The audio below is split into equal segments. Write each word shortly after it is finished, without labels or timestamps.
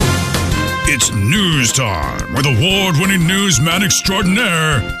It's news time with award-winning newsman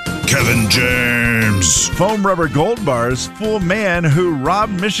extraordinaire, Kevin James. Foam rubber gold bars fool man who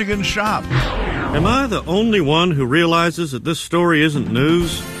robbed Michigan shop. Am I the only one who realizes that this story isn't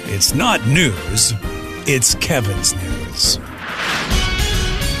news? It's not news. It's Kevin's news.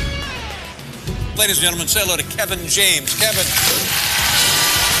 Ladies and gentlemen, say hello to Kevin James. Kevin.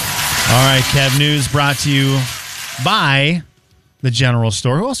 All right, Kev News brought to you by the General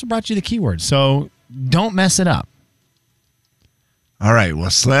Store, who also brought you the keyword. So don't mess it up. All right, well,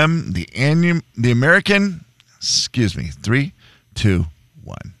 Slim, the American, 3, 2,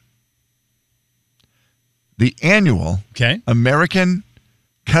 1. The annual American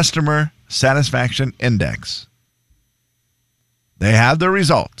Customer Satisfaction Index. They have the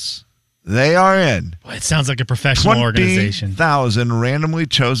results. They are in. Boy, it sounds like a professional organization. 20,000 randomly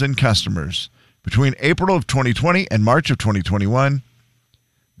chosen customers. Between April of 2020 and March of 2021,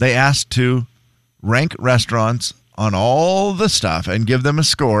 they asked to rank restaurants on all the stuff and give them a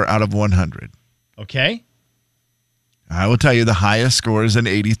score out of 100. Okay. I will tell you the highest score is an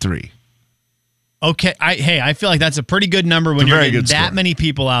 83. Okay. I feel like that's a pretty good number when you're getting that many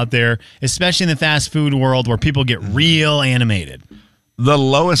people out there, especially in the fast food world where people get real animated. The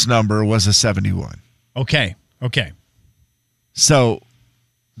lowest number was a 71. Okay. So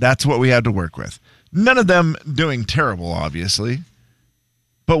that's what we had to work with. None of them doing terrible, obviously.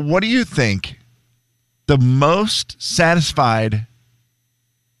 But what do you think the most satisfying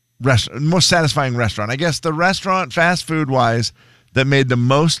restaurant, I guess the restaurant fast food wise, that made the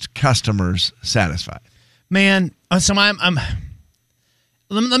most customers satisfied? Man, so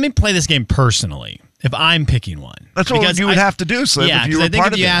let me play this game personally. If I'm picking one, that's what you would have to do, Slim. Yeah, because I think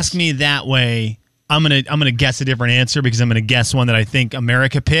if you ask me that way, I'm gonna guess a different answer because I'm gonna guess one that I think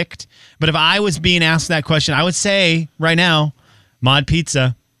America picked. But if I was being asked that question, I would say right now, Mod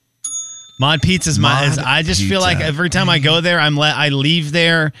Pizza. Mod Pizza's I just feel like every time I go there, I leave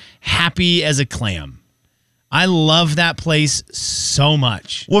there happy as a clam. I love that place so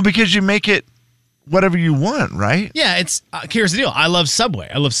much. Well, because you make it whatever you want, right? Yeah, it's here's the deal. I love Subway.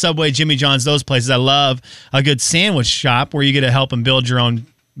 I love Subway, Jimmy John's, those places. I love a good sandwich shop where you get to help them build your own.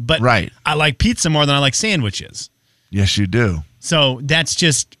 But right. I like pizza more than I like sandwiches. Yes, you do. So that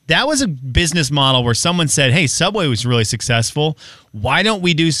was a business model where someone said, hey, Subway was really successful. Why don't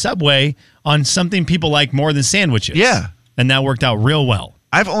we do Subway on something people like more than sandwiches? Yeah. And that worked out real well.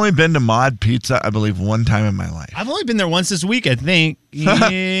 I've only been to Mod Pizza, I believe, one time in my life. I've only been there once this week, I think.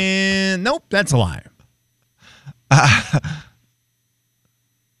 Nope, that's a lie.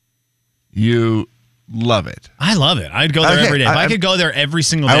 You love it. I love it. I'd go there every day. If I could go there every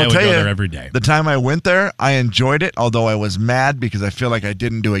single day, I would go there every day. The time I went there, I enjoyed it, although I was mad because I feel like I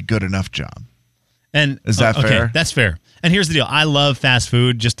didn't do a good enough job. And is that fair? That's fair. And here's the deal. I love fast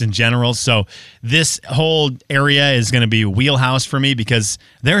food just in general. So this whole area is going to be wheelhouse for me because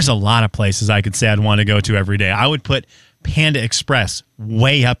there's a lot of places I could say I'd want to go to every day. I would put Panda Express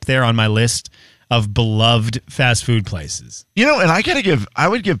way up there on my list of beloved fast food places. You know, and I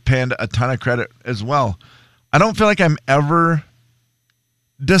would give Panda a ton of credit as well. I don't feel like I'm ever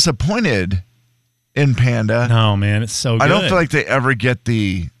disappointed in Panda. No, man, it's so good. I don't feel like they ever get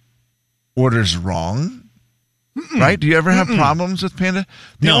the orders wrong. Right? Do you ever have problems with Panda?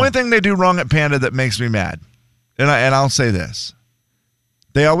 The only thing they do wrong at Panda that makes me mad, and I'll say this.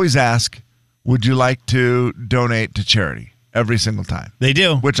 They always ask, would you like to donate to charity every single time? They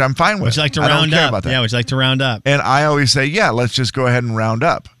do. Which I'm fine with. Would you like to round I don't care up? about that. Yeah, would you like to round up? And I always say, yeah, let's just go ahead and round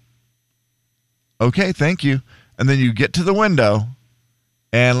up. Okay, thank you. And then you get to the window,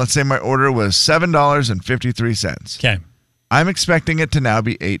 and let's say my order was $7.53. Okay. I'm expecting it to now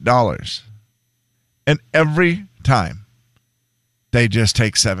be $8. And every time, they just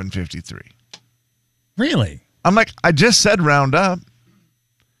take $7.53. Really? I'm like, I just said round up.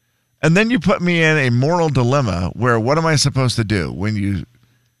 And then you put me in a moral dilemma where what am I supposed to do? When you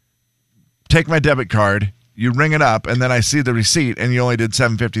take my debit card, you ring it up, and then I see the receipt, and you only did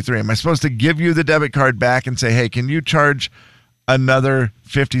 $7.53. Am I supposed to give you the debit card back and say, hey, can you charge another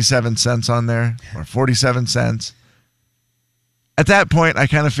 57 cents on there or 47 cents? At that point, I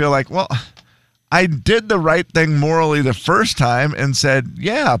kind of feel like, well, I did the right thing morally the first time and said,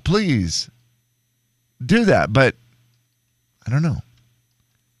 yeah, please do that. But I don't know.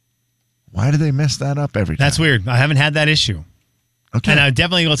 Why do they mess that up every time? That's weird. I haven't had that issue. Okay. And I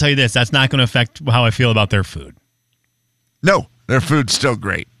definitely will tell you this. That's not going to affect how I feel about their food. No, their food's still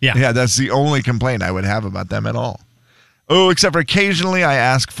great. Yeah. Yeah, that's the only complaint I would have about them at all. Oh, except for occasionally I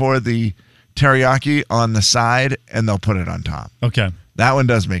ask for the teriyaki on the side, and they'll put it on top. Okay. That one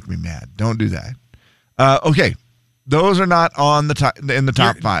does make me mad. Don't do that. Okay. Those are not on the top in the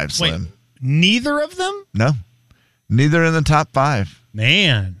top five, Slim. Wait, Neither of them? No. Neither in the top 5.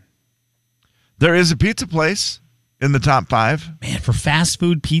 Man. There is a pizza place in the top 5. Man, for fast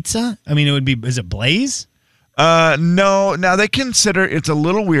food pizza? I mean, is it Blaze? No. Now, they consider it's a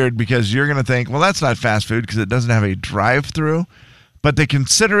little weird because you're going to think, well, that's not fast food because it doesn't have a drive-through. But they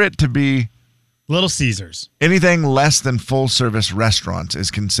consider it to be Little Caesars. anything less than full-service restaurants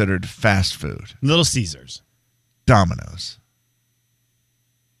is considered fast food. Little Caesars. Domino's.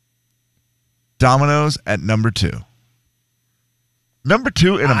 Domino's at number 2. Number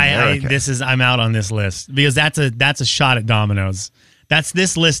 2 in America. I'm out on this list because that's a shot at Domino's. That's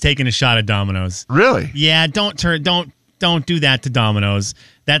this list taking a shot at Domino's. Really? Yeah, don't do that to Domino's.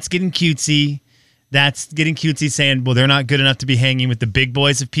 That's getting cutesy. That's getting cutesy saying, well, they're not good enough to be hanging with the big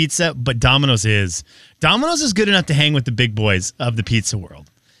boys of pizza, but Domino's is. Domino's is good enough to hang with the big boys of the pizza world.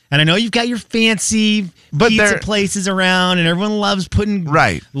 And I know you've got your fancy pizza places around and everyone loves putting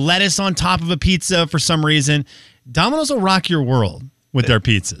lettuce on top of a pizza for some reason. Domino's will rock your world with their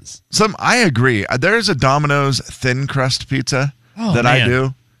pizzas. I agree. There's a Domino's thin crust pizza that I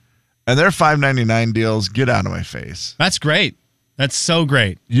do, and their $5.99 deals get out of my face. That's great. That's so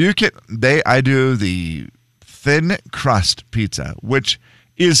great. I do the thin crust pizza, which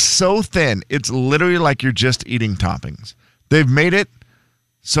is so thin, it's literally like you're just eating toppings. They've made it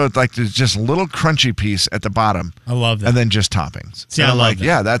so it's like there's just a little crunchy piece at the bottom. I love that. And then just toppings. See, and I love that.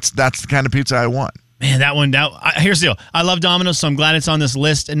 Yeah, that's the kind of pizza I want. Man, here's the deal. I love Domino's, so I'm glad it's on this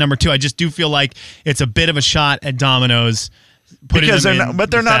list at number 2. I just do feel like it's a bit of a shot at Domino's. Because they're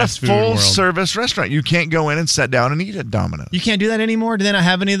not a full service restaurant. You can't go in and sit down and eat at Domino's. You can't do that anymore? Do they not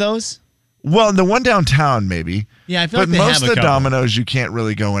have any of those? Well, the one downtown maybe. Yeah, I feel like they most have of the couple. Domino's you can't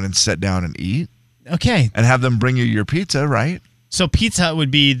really go in and sit down and eat. Okay. And have them bring you your pizza, right? So Pizza Hut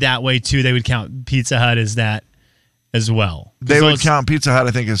would be that way too. They would count Pizza Hut as that as well. They would count Pizza Hut,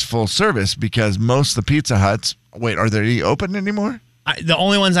 I think, as full service because most of the Pizza Huts, are they open anymore? The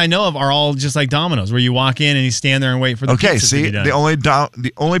only ones I know of are all just like Domino's, where you walk in and you stand there and wait for the pizza to be done.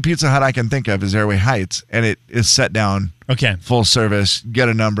 The only Pizza Hut I can think of is Airway Heights, and it is set down. Okay. Full service, get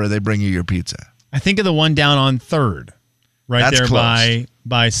a number, they bring you your pizza. I think of the one down on 3rd, right there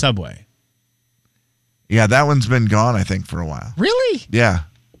by Subway. Yeah, that one's been gone, I think, for a while. Really? Yeah.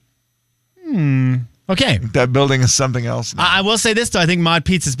 Okay. That building is something else now. I will say this, though. I think Mod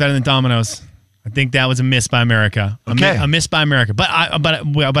Pizza is better than Domino's. I think that was a miss by America. A miss by America. But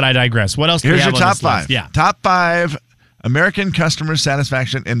I digress. What else do we have Here's your on top this 5. list? Yeah. Top 5 American Customer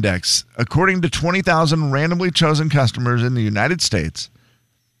Satisfaction Index. According to 20,000 randomly chosen customers in the United States,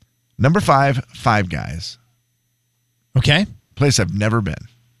 number 5, Five Guys. Okay. Place I've never been.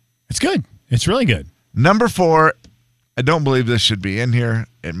 It's good. It's really good. Number 4, I don't believe this should be in here.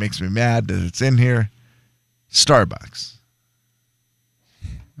 It makes me mad that it's in here. Starbucks.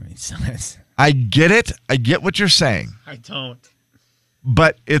 I get it. I get what you're saying. I don't.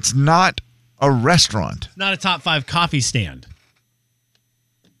 But it's not a restaurant. It's not a top 5 coffee stand.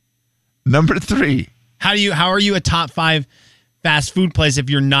 Number 3. How are you a top 5 fast food place if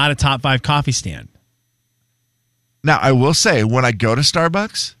you're not a top 5 coffee stand? Now, I will say, when I go to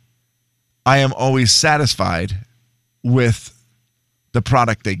Starbucks, I am always satisfied with the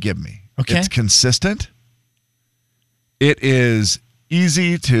product they give me. Okay. It's consistent. It is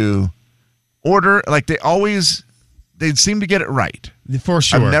easy to order. Like they seem to get it right. For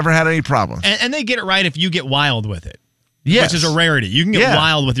sure. I've never had any problems. And they get it right if you get wild with it. Yes. Which is a rarity. You can get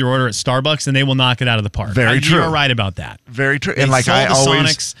wild with your order at Starbucks and they will knock it out of the park. Very true. You're right about that. Very true.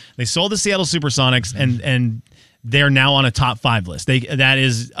 They sold the Seattle Supersonics and they're now on a top 5 list. That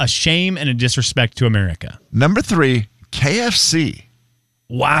is a shame and a disrespect to America. Number 3, KFC.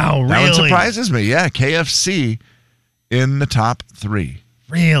 Wow, really? That one surprises me. Yeah, KFC in the top 3.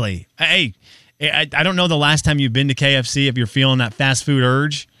 Really? Hey, I don't know the last time you've been to KFC. If you're feeling that fast food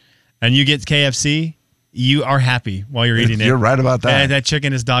urge and you get KFC, you are happy while you're eating it. You're right about that. That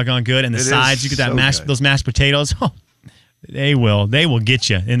chicken is doggone good. And the sides, you get that those mashed potatoes. Oh, they will get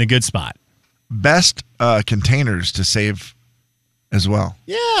you in the good spot. Best containers to save as well.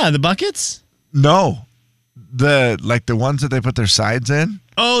 Yeah, the buckets? No. The ones that they put their sides in.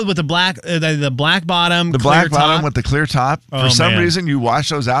 Oh, with the black the black bottom, the clear black bottom top. with the clear top. For some reason, you wash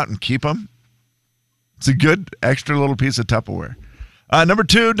those out and keep them. It's a good extra little piece of Tupperware. Number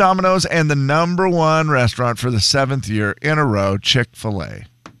 2, Domino's, and the number 1 restaurant for the 7th year in a row, Chick-fil-A.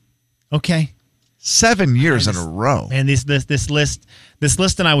 Okay, 7 years in a row. Man, this list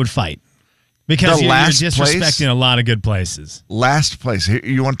and I would fight because you're disrespecting a lot of good places. Last place.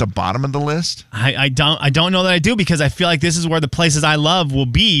 You want the bottom of the list? I don't know that I do because I feel like this is where the places I love will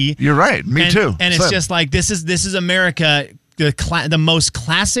be. You're right. Me too. And it's just like this is America. The most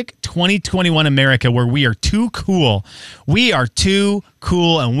classic 2021 America where we are too cool. We are too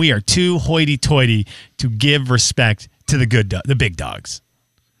cool and we are too hoity-toity to give respect to the big dogs,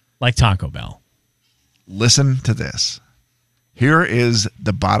 like Taco Bell. Listen to this. Here is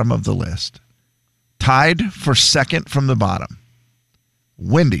the bottom of the list. Tied for second from the bottom.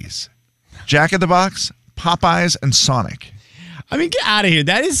 Wendy's, Jack in the Box, Popeyes, and Sonic. I mean, get out of here.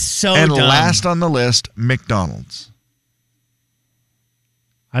 That is so and dumb. last on the list, McDonald's.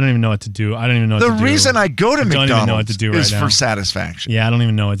 I don't even know what to do. I don't even know what to do. The reason I go to I don't even know what to McDonald's do right is now. for satisfaction. Yeah, I don't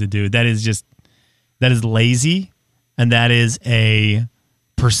even know what to do. That is lazy, and that is a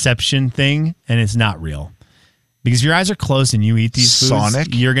perception thing, and it's not real. Because if your eyes are closed and you eat these foods, Sonic?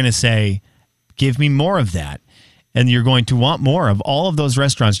 You're going to say, give me more of that. And you're going to want more of all of those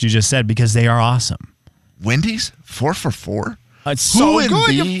restaurants you just said because they are awesome. Wendy's, 4 for $4? It's so in good.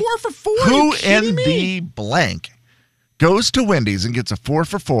 the- You're 4 for 4. Are Who you kidding in me? the blank goes to Wendy's and gets a 4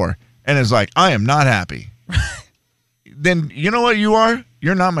 for $4 and is like, I am not happy? Then you know what you are?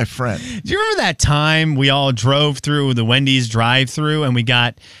 You're not my friend. Do you remember that time we all drove through the Wendy's drive-thru and we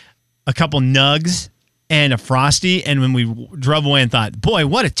got a couple nugs and a Frosty, and when we drove away and thought, boy,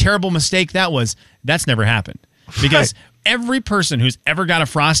 what a terrible mistake that was, that's never happened. Because every person who's ever got a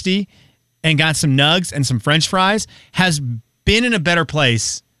Frosty and got some nugs and some French fries has been in a better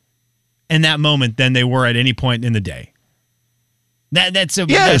place in that moment than they were at any point in the day. That's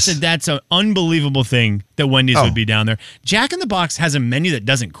an unbelievable thing that Wendy's would be down there. Jack in the Box has a menu that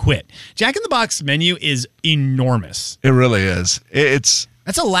doesn't quit. Jack in the Box menu is enormous. It really is.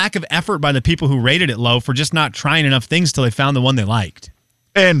 That's a lack of effort by the people who rated it low for just not trying enough things till they found the one they liked.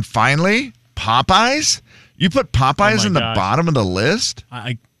 And finally, Popeyes. You put Popeyes in the gosh. bottom of the list?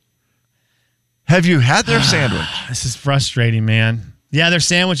 Have you had their sandwich? This is frustrating, man. Yeah, their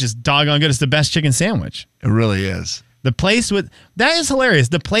sandwich is doggone good. It's the best chicken sandwich. It really is. The place that is hilarious.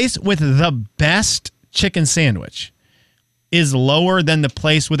 The place with the best chicken sandwich is lower than the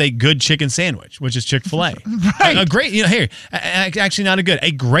place with a good chicken sandwich, which is Chick-fil-A. Right. A great, actually not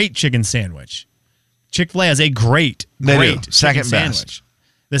a great chicken sandwich. Chick-fil-A has a great Second chicken best. sandwich.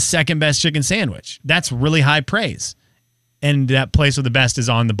 The second best chicken sandwich. That's really high praise. And that place with the best is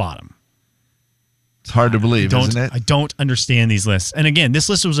on the bottom. It's hard to believe, isn't it? I don't understand these lists. And again, this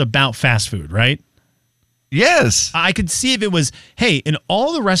list was about fast food, right? Yes. I could see if it was, hey, in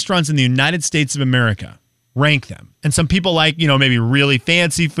all the restaurants in the United States of America, rank them. And some people like, maybe really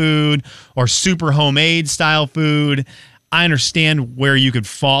fancy food or super homemade style food. I understand where you could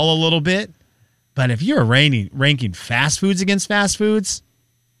fall a little bit. But if you're ranking fast foods against fast foods,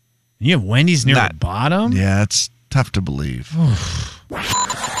 and you have Wendy's near the bottom? Yeah, it's tough to believe.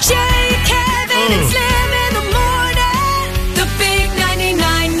 Jay, Kevin, and Slim in the morning. The big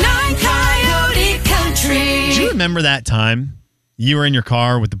 99.9 Coyote Country. Do you remember that time you were in your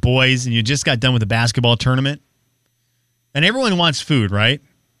car with the boys and you just got done with the basketball tournament? And everyone wants food, right?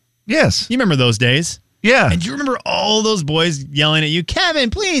 Yes. You remember those days? Yeah. And do you remember all those boys yelling at you, Kevin,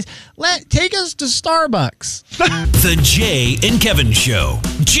 please, take us to Starbucks? The Jay and Kevin Show.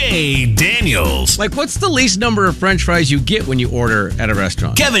 Jay Daniels. Like, what's the least number of French fries you get when you order at a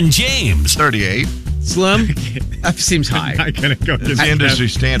restaurant? Kevin James. 38. Slim? That seems high. I'm going to go It's the industry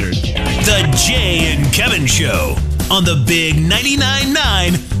standard. The Jay and Kevin Show on the big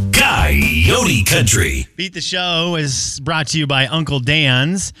 99.9 Coyote Country. Beat the Show is brought to you by Uncle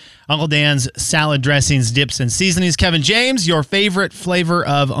Dan's. Uncle Dan's salad dressings, dips, and seasonings. Kevin James, your favorite flavor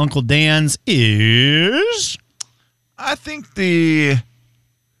of Uncle Dan's is? I think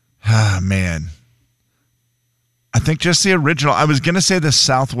I think just the original. I was going to say the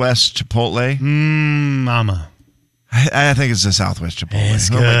Southwest Chipotle. Mama. I think it's the Southwest Chipotle. It's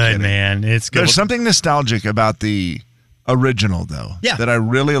Who am I good, kidding? man. It's good. There's something nostalgic about the original, though, that I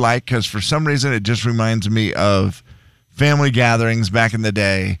really like because for some reason it just reminds me of family gatherings back in the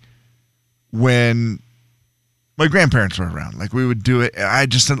day when my grandparents were around. Like we would do it. I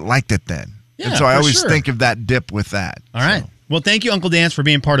just liked it then. Yeah, and so I for always sure. think of that dip with that. All right. Well, thank you, Uncle Dan's, for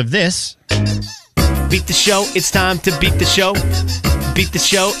being part of this. Beat the show, it's time to beat the show. Beat the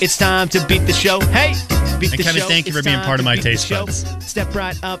show, it's time to beat the show. Hey! Beat And the Kevin, show, thank you for it's being time part of to my beat the taste show. buds. Step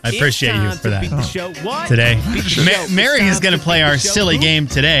right up. I appreciate it's you time for to that. beat the show. What? Today. Beat the show, it's Mary is time going to play beat our the show. silly game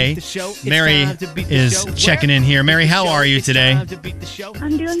today. Beat the show, it's Mary time to beat the is show. checking Where? in here. Mary, how are you It's today? time to beat the show.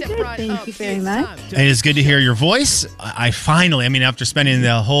 I'm doing Step good, right thank up. you very It's much. time to It is good to hear your voice. I finally, after spending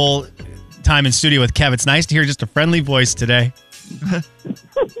the whole time in studio with Kev, it's nice to hear just a friendly voice today.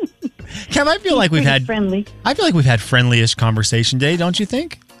 Kev, I feel like we've had friendly. I feel like we've had friendly-ish conversation today, don't you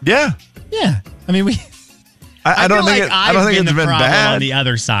think? Yeah. Yeah. I mean, I don't feel think like I don't I've think it's the been problem bad. on the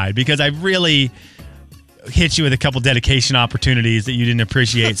other side because I really hit you with a couple dedication opportunities that you didn't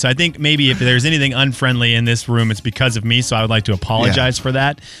appreciate. So I think maybe if there's anything unfriendly in this room, it's because of me. So I would like to apologize for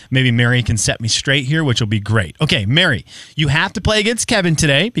that. Maybe Mary can set me straight here, which will be great. Okay, Mary, you have to play against Kevin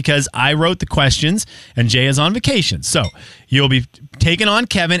today because I wrote the questions and Jay is on vacation. So you'll be taking on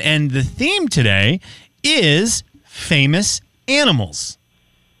Kevin, and the theme today is famous animals.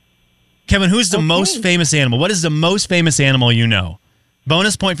 Kevin, who's the most famous animal? What is the most famous animal you know?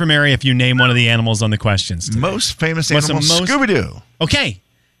 Bonus point for Mary if you name one of the animals on the questions today. Most famous What's the animal, most- Scooby-Doo. Okay.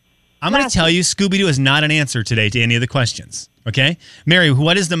 I'm going to tell you Scooby-Doo is not an answer today to any of the questions. Okay? Mary,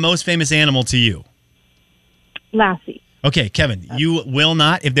 what is the most famous animal to you? Lassie. Okay, Kevin, you will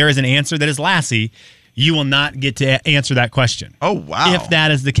not, if there is an answer that is Lassie, you will not get to answer that question. Oh, wow. If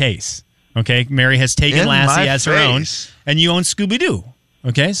that is the case. Okay? Mary has taken In Lassie my as her own, face. and you own Scooby-Doo.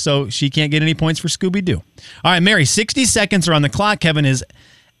 Okay, so she can't get any points for Scooby-Doo. All right, Mary, 60 seconds are on the clock. Kevin is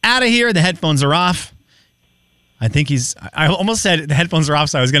out of here. The headphones are off. I think I almost said the headphones are off,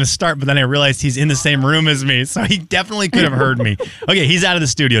 so I was going to start, but then I realized he's in the same room as me, so he definitely could have heard me. Okay, he's out of the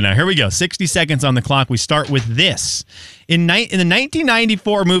studio now. Here we go. 60 seconds on the clock. We start with this. In the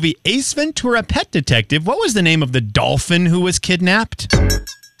 1994 movie Ace Ventura: Pet Detective, what was the name of the dolphin who was kidnapped?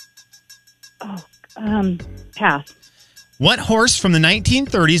 Pass. What horse from the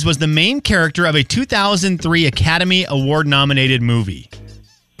 1930s was the main character of a 2003 Academy Award-nominated movie?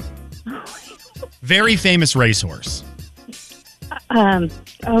 Very famous racehorse.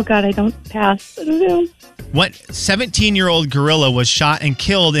 Oh God, I don't pass. I don't know. What 17-year-old gorilla was shot and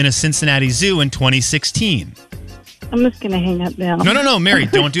killed in a Cincinnati zoo in 2016? I'm just gonna hang up now. No, Mary,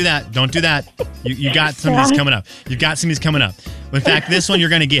 don't do that. Don't do that. You got some of these coming up. You've got some of these coming up. In fact, this one you're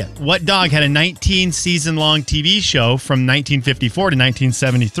going to get. What dog had a 19-season-long TV show from 1954 to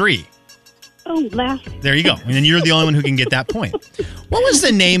 1973? Oh, Lassie. There you go. And then you're the only one who can get that point. What was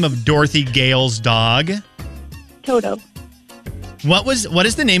the name of Dorothy Gale's dog? Toto. What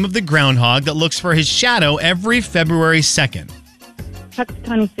is the name of the groundhog that looks for his shadow every February 2nd?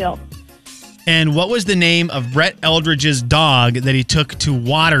 Puxatawny Phil. And what was the name of Brett Eldridge's dog that he took to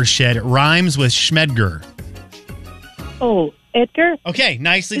Watershed? It rhymes with Schmedger. Oh, Edgar. Okay,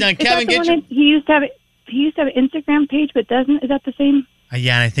 nicely done, Is Kevin. that the one he used to have it. He used to have an Instagram page, but doesn't. Is that the same?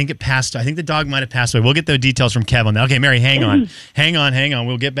 Yeah, and I think it passed. I think the dog might have passed away. We'll get the details from Kevin. Okay, Mary, hang on. Hang on.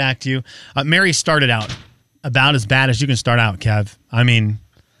 We'll get back to you. Mary started out about as bad as you can start out, Kev. I mean,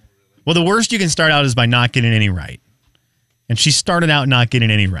 well, the worst you can start out is by not getting any right. And she started out not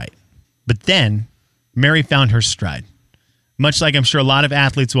getting any right. But then Mary found her stride. Much like I'm sure a lot of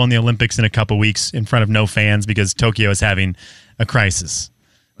athletes will in the Olympics in a couple weeks in front of no fans because Tokyo is having a crisis.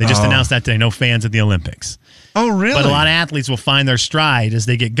 They just announced that today, no fans at the Olympics. Oh, really? But a lot of athletes will find their stride as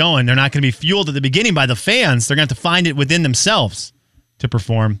they get going. They're not going to be fueled at the beginning by the fans. They're going to have to find it within themselves to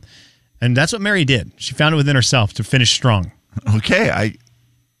perform. And that's what Mary did. She found it within herself to finish strong. Okay,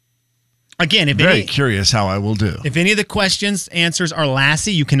 Again, very curious how I will do. If any of the questions answers are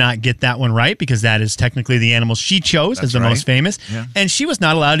Lassie, you cannot get that one right because that is technically the animal she chose as the most famous. Yeah. And she was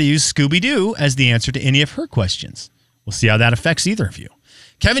not allowed to use Scooby-Doo as the answer to any of her questions. We'll see how that affects either of you.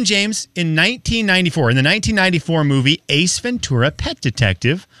 Kevin James, in the 1994 movie Ace Ventura: Pet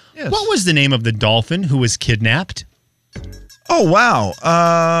Detective, what was the name of the dolphin who was kidnapped? Oh,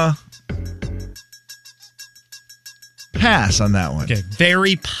 wow. Pass on that one. Okay,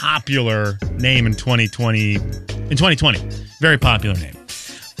 very popular name in 2020. Very popular name.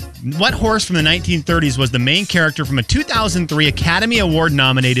 What horse from the 1930s was the main character from a 2003 Academy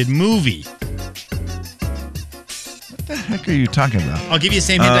Award-nominated movie? What the heck are you talking about? I'll give you the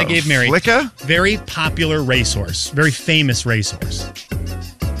same hint I gave Mary. Flicka? Very popular racehorse. Very famous racehorse.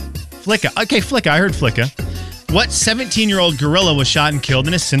 Flicka. Okay, Flicka. I heard Flicka. What 17-year-old gorilla was shot and killed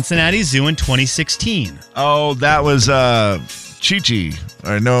in a Cincinnati zoo in 2016? Oh, that was Chi-Chi.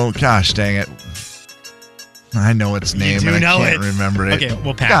 Or no, gosh dang it. I know its name and I can't remember it. Okay,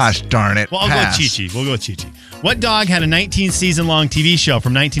 we'll pass. Gosh darn it. Well, I'll pass. go with Chi-Chi. We'll go with Chi-Chi. What dog had a 19-season-long TV show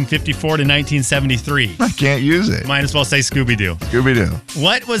from 1954 to 1973? I can't use it. Might as well say Scooby-Doo. Scooby-Doo.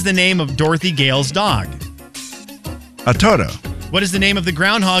 What was the name of Dorothy Gale's dog? A Toto. What is the name of the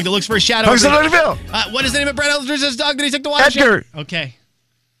groundhog that looks for a shadow? Puxatawny Phil. What is the name of Brett Eldridge's dog that he took to Watershed? Edgar. Okay.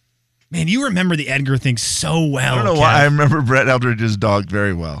 Man, you remember the Edgar thing so well. I don't know why I remember Brett Eldridge's dog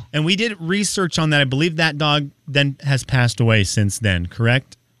very well. And we did research on that. I believe that dog then has passed away since then,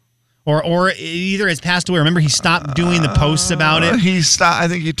 correct? Or either has passed away. Remember, he stopped doing the posts about it? He stopped. I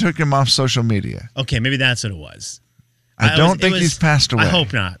think he took him off social media. Okay, maybe that's what it was. I don't think he's passed away. I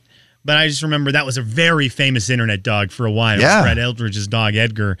hope not. But I just remember that was a very famous internet dog for a while. Yeah. It was Brett Eldridge's dog,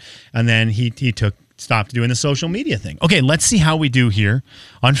 Edgar. And then he stopped doing the social media thing. Okay, let's see how we do here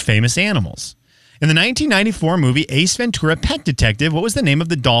on famous animals. In the 1994 movie Ace Ventura: Pet Detective, what was the name of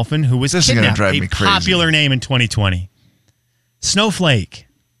the dolphin who was This is gonna kidnapped? drive A me crazy. popular name in 2020. Snowflake.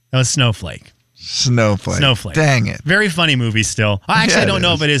 That was Snowflake. Snowflake. Dang it. Very funny movie still. Actually, Yeah, I don't it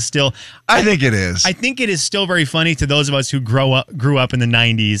know is. if it is still. I think it is. I think it is still very funny to those of us who grew up in the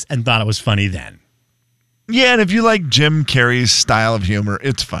 90s and thought it was funny then. Yeah, and if you like Jim Carrey's style of humor,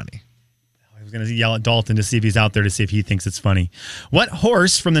 it's funny. I was going to yell at Dalton to see if he's out there to see if he thinks it's funny. What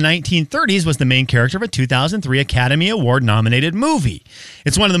horse from the 1930s was the main character of a 2003 Academy Award nominated movie?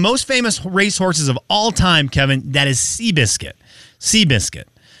 It's one of the most famous racehorses of all time, Kevin. That is Seabiscuit. Seabiscuit.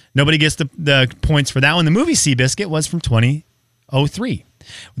 Nobody gets the points for that one. The movie Seabiscuit was from 2003.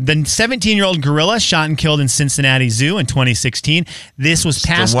 The 17-year-old gorilla shot and killed in Cincinnati Zoo in 2016. This was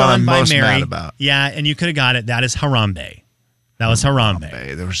passed one on I'm by most Mary. mad about. Yeah, and you could have got it. That is Harambe. That was Harambe.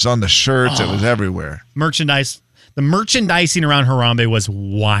 It was on the shirts. It was everywhere. Merchandise. The merchandising around Harambe was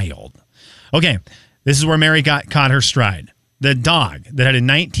wild. Okay, this is where Mary caught her stride. The dog that had a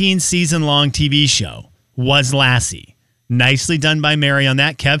 19-season-long TV show was Lassie. Nicely done by Mary on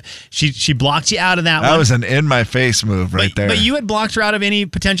that, Kev. She blocked you out of that one. That was an in-my-face move right there. But you had blocked her out of any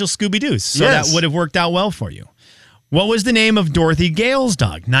potential Scooby-Doos, so Yes. that would have worked out well for you. What was the name of Dorothy Gale's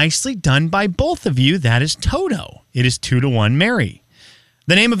dog? Nicely done by both of you. That is Toto. It is 2-1 Mary.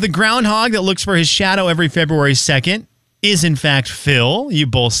 The name of the groundhog that looks for his shadow every February 2nd is, in fact, Phil. You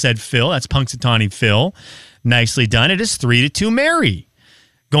both said Phil. That's Punxsutawney Phil. Nicely done. It is 3-2 Mary.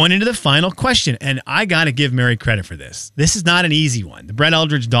 Going into the final question, and I got to give Mary credit for this. This is not an easy one. The Brett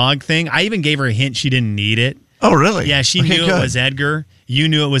Eldridge dog thing, I even gave her a hint she didn't need it. Oh, really? Yeah, she Okay, knew good. it was Edgar. You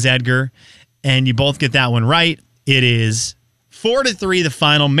knew it was Edgar. And you both get that one right. It is 4-3, the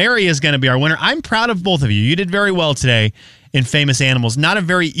final. Mary is going to be our winner. I'm proud of both of you. You did very well today in Famous Animals. Not a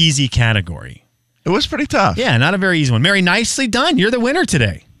very easy category. It was pretty tough. Yeah, not a very easy one. Mary, nicely done. You're the winner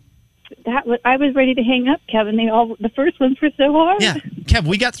today. I was ready to hang up, Kevin. The first ones were so hard. Yeah, Kev,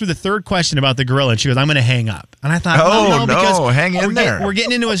 we got through the third question about the gorilla, and she goes, I'm going to hang up. And I thought, Oh, well, no, because no, hang in there. We're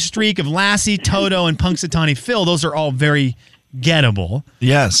getting into a streak of Lassie, Toto, and Punxsutawney Phil. Those are all very gettable.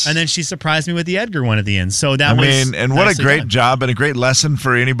 Yes. And then she surprised me with the Edgar one at the end. So that I was mean, and what a nicely great done. job and a great lesson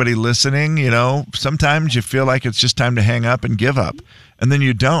for anybody listening. You know, sometimes you feel like it's just time to hang up and give up. And then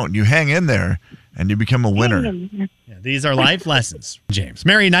you don't. You hang in there and you become a winner. Yeah, these are life lessons, James.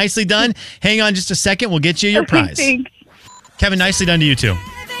 Mary, nicely done. Hang on just a second. We'll get you your prize. Thanks. Kevin, nicely done to you, too.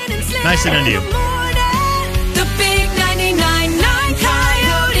 Nicely done to you. The big 99.9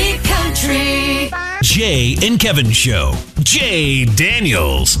 Coyote Country. Jay and Kevin Show. Jay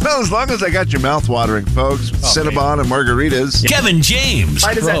Daniels. Well, as long as I got your mouth watering, folks, with Cinnabon and margaritas. Kevin James.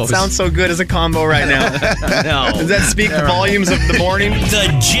 Why does that sound so good as a combo right now? No. Does that speak volumes of the morning?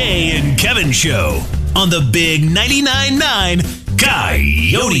 The Jay and Kevin Show on the big 99.9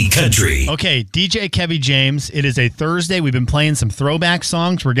 Coyote Country. Okay, DJ Kevy James. It is a Thursday. We've been playing some throwback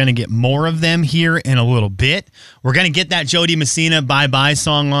songs. We're going to get more of them here in a little bit. We're going to get that Jody Messina Bye Bye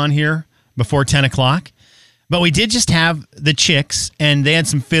song on here before 10 o'clock. But we did just have the Chicks, and they had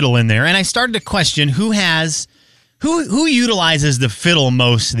some fiddle in there. And I started to question who utilizes the fiddle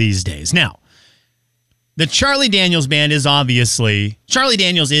most these days. Now, the Charlie Daniels Band is obviously, Charlie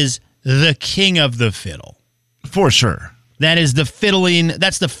Daniels is the king of the fiddle. For sure. That is the fiddling,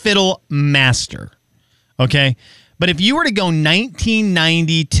 that's the fiddle master. Okay? But if you were to go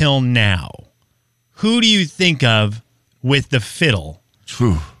 1990 till now, who do you think of with the fiddle?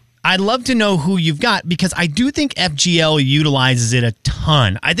 Whew. I'd love to know who you've got because I do think FGL utilizes it a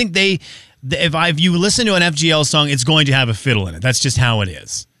ton. I think if you listen to an FGL song, it's going to have a fiddle in it. That's just how it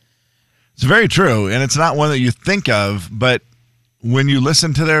is. It's very true. And it's not one that you think of, but when you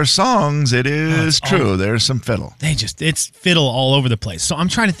listen to their songs, it is true. There's some fiddle. It's fiddle all over the place. So I'm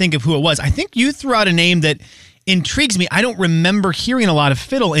trying to think of who it was. I think you threw out a name that intrigues me. I don't remember hearing a lot of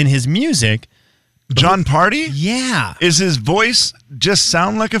fiddle in his music. John Party? Yeah. Is his voice just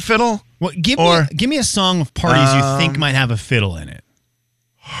sound like a fiddle? Well, give me a song of Parties you think might have a fiddle in it.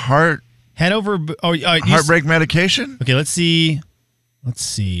 Head over. Heartbreak Medication? Okay, let's see.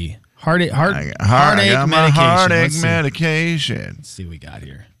 Heartache I got my Medication. heartache medication. Let's see what we got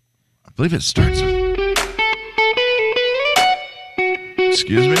here. I believe it starts with...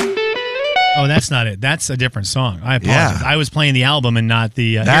 Excuse me? Oh, that's not it. That's a different song. I apologize. Yeah. I was playing the album and not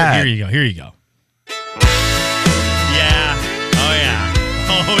the... Here you go. Here you go. Yeah. Oh, yeah.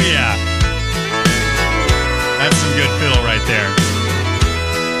 Oh, yeah. That's some good fiddle right there.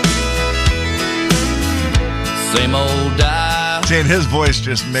 Same old saying his voice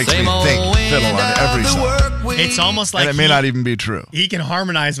just makes me think fiddle on every song. It's almost like And it may not even be true. he can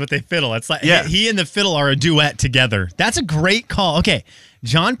harmonize with a fiddle. It's like he and the fiddle are a duet together. That's a great call. Okay,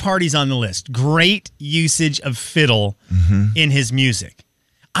 John Party's on the list. Great usage of fiddle in his music.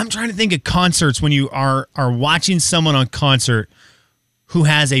 I'm trying to think of concerts when you are watching someone on concert who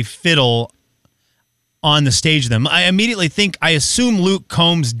has a fiddle on the stage of them. I immediately think, I assume Luke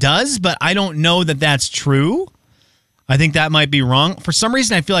Combs does, but I don't know that that's true. I think that might be wrong. For some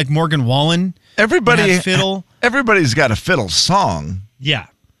reason, I feel like Morgan Wallen has fiddle. Everybody's got a fiddle song. Yeah.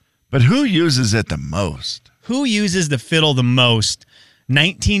 But who uses it the most? Who uses the fiddle the most?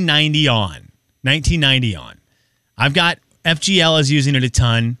 1990 on. 1990 on. I've got FGL is using it a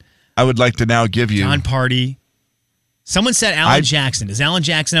ton. I would like to now give you John Party. Someone said Alan Jackson. Does Alan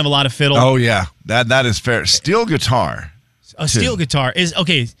Jackson have a lot of fiddle? Oh yeah, that is fair. Steel guitar. Steel guitar is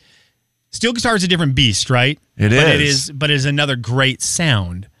okay. Steel guitar is a different beast, right? It is. But it is another great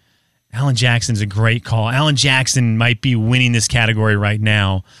sound. Alan Jackson's a great call. Alan Jackson might be winning this category right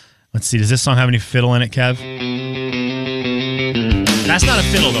now. Let's see. Does this song have any fiddle in it, Kev? That's not a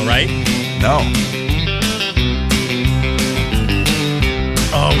fiddle, though, right? No.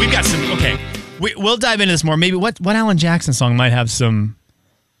 Oh, we've got some. Okay. We'll dive into this more. Maybe what Alan Jackson song might have some.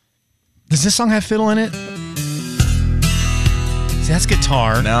 Does this song have fiddle in it? See, that's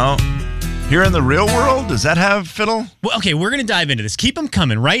guitar. No. Here in the real world, does that have fiddle? Well, okay, we're going to dive into this. Keep them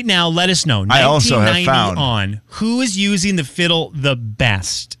coming. Right now, let us know. I also have found on who is using the fiddle the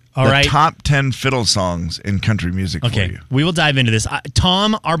best. All the right. top 10 fiddle songs in country music for you. We will dive into this.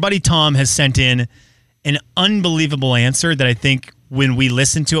 Tom, our buddy Tom, has sent in an unbelievable answer that I think when we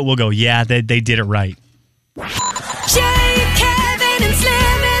listen to it, we'll go, yeah, they did it right. Jay, Kevin, and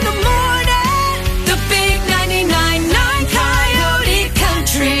Slim in the morning. The big 99.9 Coyote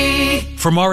Country. From our